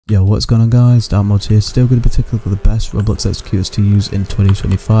Yo, what's going on guys, darkModz here, still going to be taking a look at the best Roblox executors to use in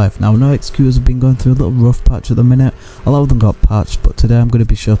 2025. Now I know executors have been going through a little rough patch at the minute, a lot of them got patched, but today I'm going to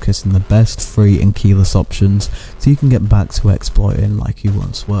be showcasing the best free and keyless options so you can get back to exploiting like you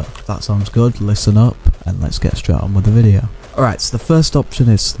once were. If that sounds good, listen up and let's get straight on with the video. Alright, so the first option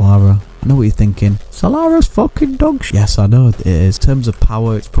is Solara. I know what you're thinking, Solara's fucking dog shit. Yes, I know it is. In terms of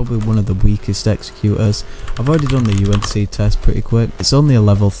power, it's probably one of the weakest executors. I've already done the UNC test pretty quick. It's only a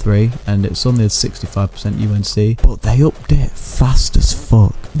level 3 and it's only a 65% UNC, but they update fast as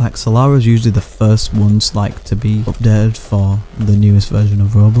fuck. Like Solara's usually the first ones like to be updated for the newest version of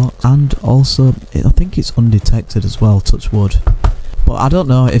Roblox, and also I think it's undetected as well, touch wood. But I don't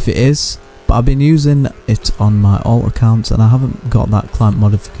know if it is. But I've been using it on my alt accounts and I haven't got that client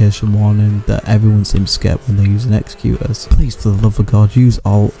modification warning that everyone seems to get when they're using executors. Please, for the love of God, use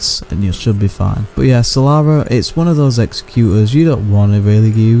alts and you should be fine. But yeah, Solara, it's one of those executors you don't want to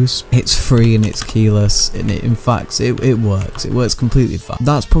really use. It's free and it's keyless, and in fact it works. It works completely fine.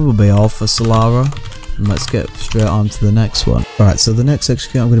 That's probably all for Solara. And let's get straight on to the next one. Alright, so the next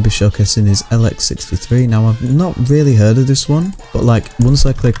executor I'm going to be showcasing is LX63. Now I've not really heard of this one, but like once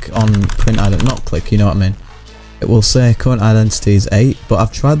I click on print identity, not click, you know what I mean, it will say current identity is 8, but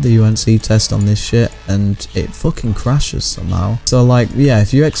I've tried the UNC test on this shit and it fucking crashes somehow. So like, yeah,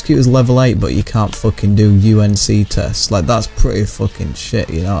 if your executor's level 8 but you can't fucking do UNC tests, like that's pretty fucking shit,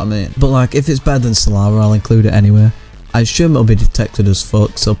 you know what I mean? But like, if it's better than Solara, I'll include it anyway. I assume it'll be detected as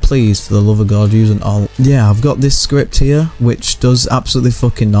fuck, so please, for the love of God, use an alt. Yeah, I've got this script here, which does absolutely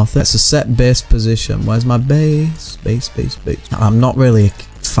fucking nothing. It's a set base position. Where's my base? Base. I'm not really a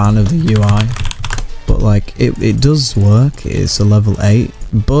fan of the UI, but like, it does work. It's a level 8,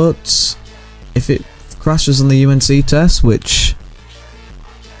 but if it crashes on the UNC test, which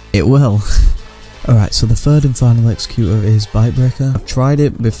it will. Alright, so the third and final executor is Bytebreaker. I've tried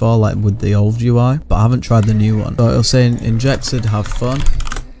it before, like with the old UI, but I haven't tried the new one. So it'll say injected, have fun,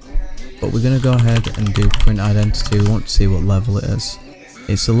 but we're going to go ahead and do print identity. We want to see what level it is.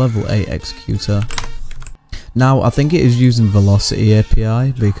 It's a level 8 executor. Now I think it is using velocity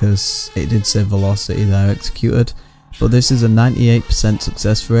API because it did say velocity there executed, but this is a 98%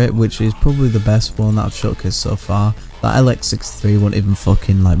 success rate, which is probably the best one that I've showcased so far. That LX63 won't even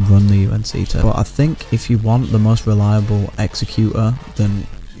fucking like run the UNC test. But I think if you want the most reliable executor, then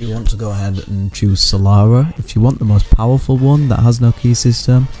you want to go ahead and choose Solara. If you want the most powerful one that has no key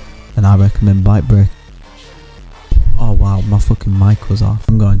system, then I recommend Bytebreaker. Oh wow, my fucking mic was off.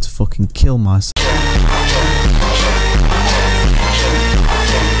 I'm going to fucking kill myself.